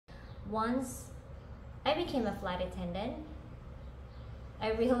once I became a flight attendant,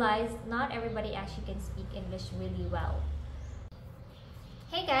 I realized not everybody actually can speak English really well.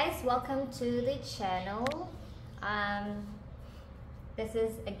 Hey guys, welcome to the channel. This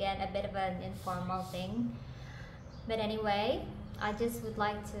is again a bit of an informal thing, but anyway, I just would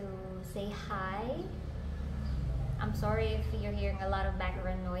like to say hi. I'm sorry if you're hearing a lot of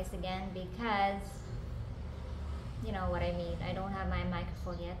background noise again, because you know what I mean. I don't have my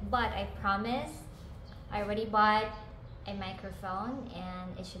microphone yet, but I promise I already bought a microphone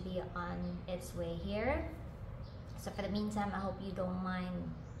and it should be on its way here. So for the meantime, I hope you don't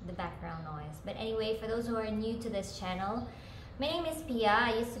mind the background noise. But anyway, for those who are new to this channel, my name is Pia.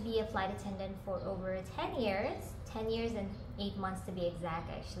 I used to be a flight attendant for over 10 years. 10 years and 8 months to be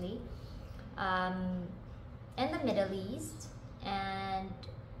exact, actually. In the Middle East, and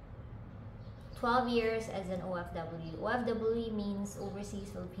 12 years as an OFW. OFW means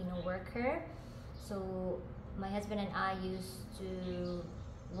Overseas Filipino Worker. So my husband and I used to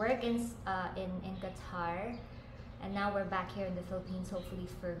work in Qatar, and now we're back here in the Philippines, hopefully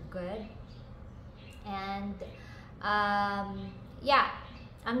for good. And yeah,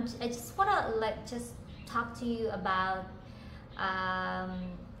 I just want to just talk to you about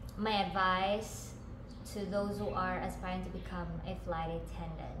my advice to those who are aspiring to become a flight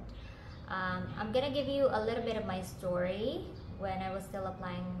attendant. I'm gonna give you a little bit of my story when I was still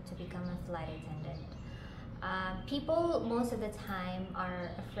applying to become a flight attendant. People most of the time are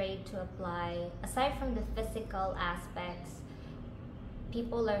afraid to apply. Aside from the physical aspects,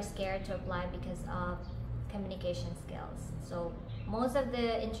 people are scared to apply because of communication skills. So most of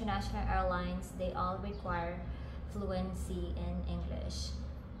the international airlines, they all require fluency in English.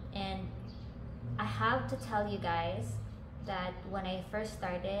 And I have to tell you guys that when I first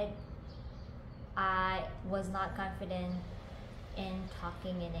started, I was not confident in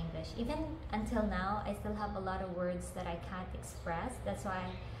talking in English. Even until now, I still have a lot of words that I can't express. That's why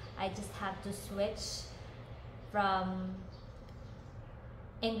I just have to switch from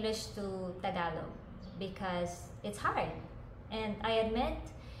English to Tagalog, because it's hard. And I admit,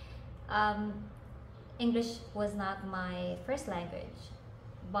 English was not my first language,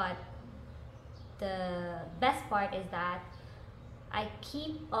 but the best part is that I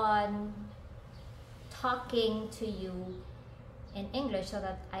keep on talking to you in English so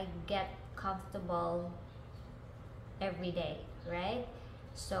that I get comfortable every day, right?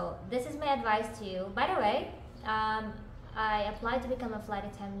 So this is my advice to you. By the way, I applied to become a flight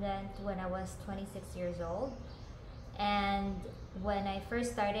attendant when I was 26 years old, and when I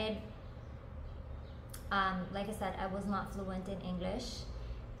first started, like I said, I was not fluent in English,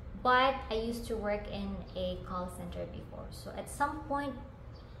 but I used to work in a call center before. So at some point,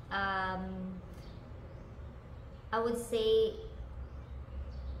 I would say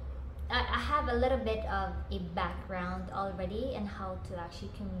I have a little bit of a background already in how to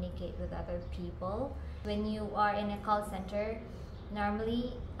actually communicate with other people. When you are in a call center,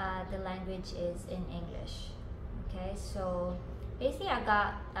 normally the language is in English. Okay, so basically I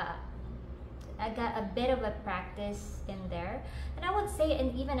got a bit of a practice in there, and I would say,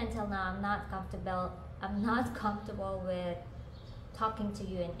 and even until now, I'm not comfortable with talking to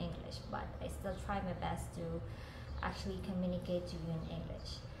you in English, but I still try my best to actually communicate to you in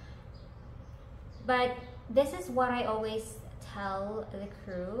English. But this is what I always tell the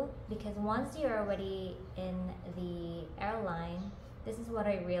crew, because once you're already in the airline, this is what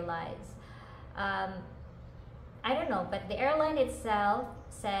I realize. I don't know, but the airline itself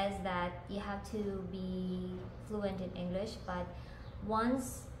says that you have to be fluent in English, but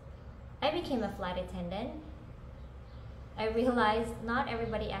once I became a flight attendant, I realized not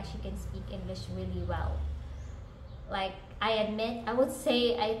everybody actually can speak English really well. Like, I admit, I would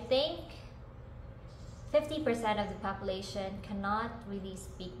say, I think 50% of the population cannot really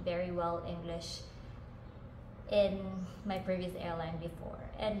speak very well English in my previous airline before.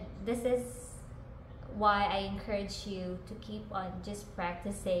 And this is why I encourage you to keep on just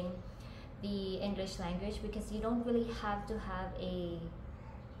practicing the English language, because you don't really have to have a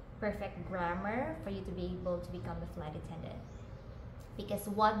perfect grammar for you to be able to become a flight attendant. Because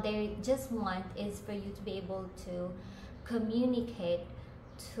what they just want is for you to be able to communicate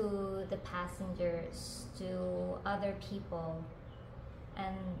to the passengers, to other people,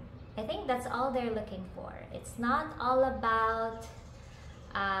 and I think that's all they're looking for. It's not all about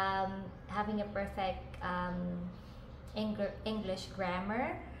having a perfect English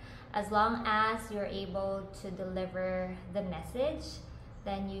grammar. As long as you're able to deliver the message,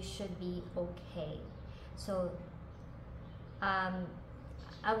 then you should be okay. So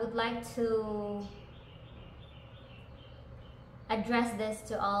I would like to address this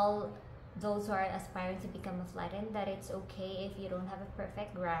to all those who are aspiring to become a flight attendant, that it's okay if you don't have a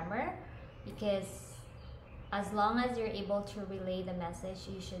perfect grammar, because as long as you're able to relay the message,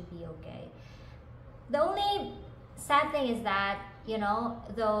 you should be okay. The only sad thing is that, you know,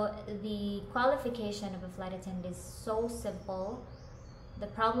 though the qualification of a flight attendant is so simple, the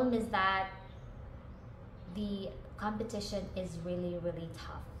problem is that the competition is really, really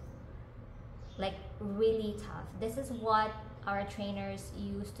tough. Like, really tough. This is what our trainers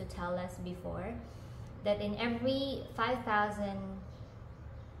used to tell us before, that in every 5,000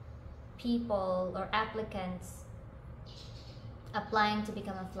 people or applicants applying to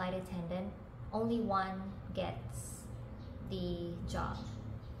become a flight attendant, only one gets the job.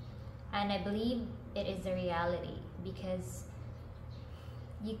 And I believe it is the reality, because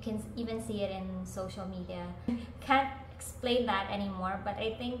you can even see it in social media. Can't explain that anymore, but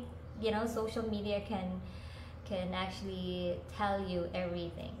I think, you know, social media can actually tell you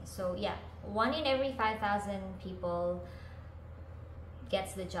everything. So yeah, 1 in every 5,000 people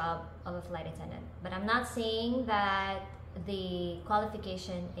gets the job of a flight attendant. But I'm not saying that the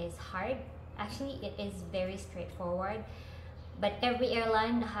qualification is hard. Actually, it is very straightforward, but every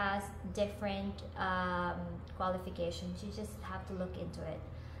airline has different qualifications. You just have to look into it.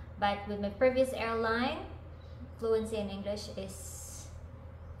 But with my previous airline, fluency in English is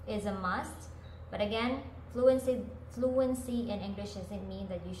a must. But again, fluency in English doesn't mean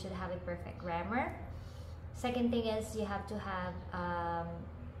that you should have a perfect grammar. Second thing is, you have to have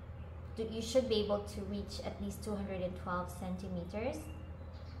you should be able to reach at least 212 centimeters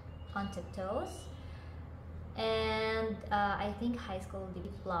on tiptoes, and I think high school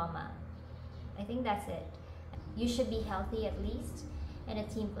diploma. I think that's it. You should be healthy at least, and a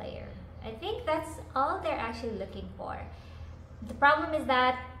team player. I think that's all they're actually looking for. The problem is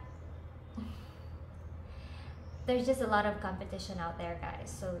that there's just a lot of competition out there, guys.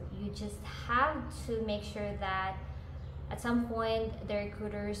 So you just have to make sure that at some point the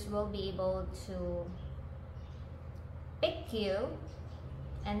recruiters will be able to pick you,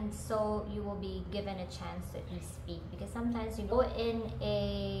 and so you will be given a chance to at least speak. Because sometimes you go in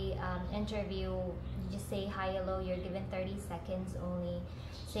a interview, you just say hi, hello, you're given 30 seconds only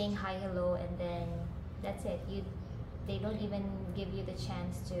saying hi, hello, and then that's it. They don't even give you the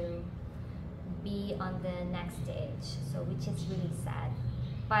chance to be on the next stage, so which is really sad,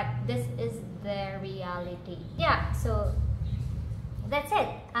 but this is the reality. Yeah, so that's it.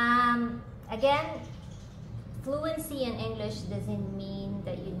 Again, fluency in English doesn't mean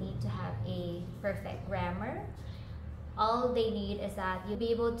that you need to have a perfect grammar. All they need is that you'll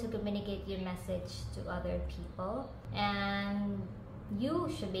be able to communicate your message to other people, and you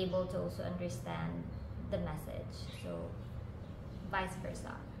should be able to also understand the message, so vice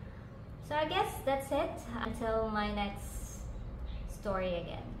versa. So I guess that's it. Until my next story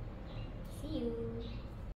again.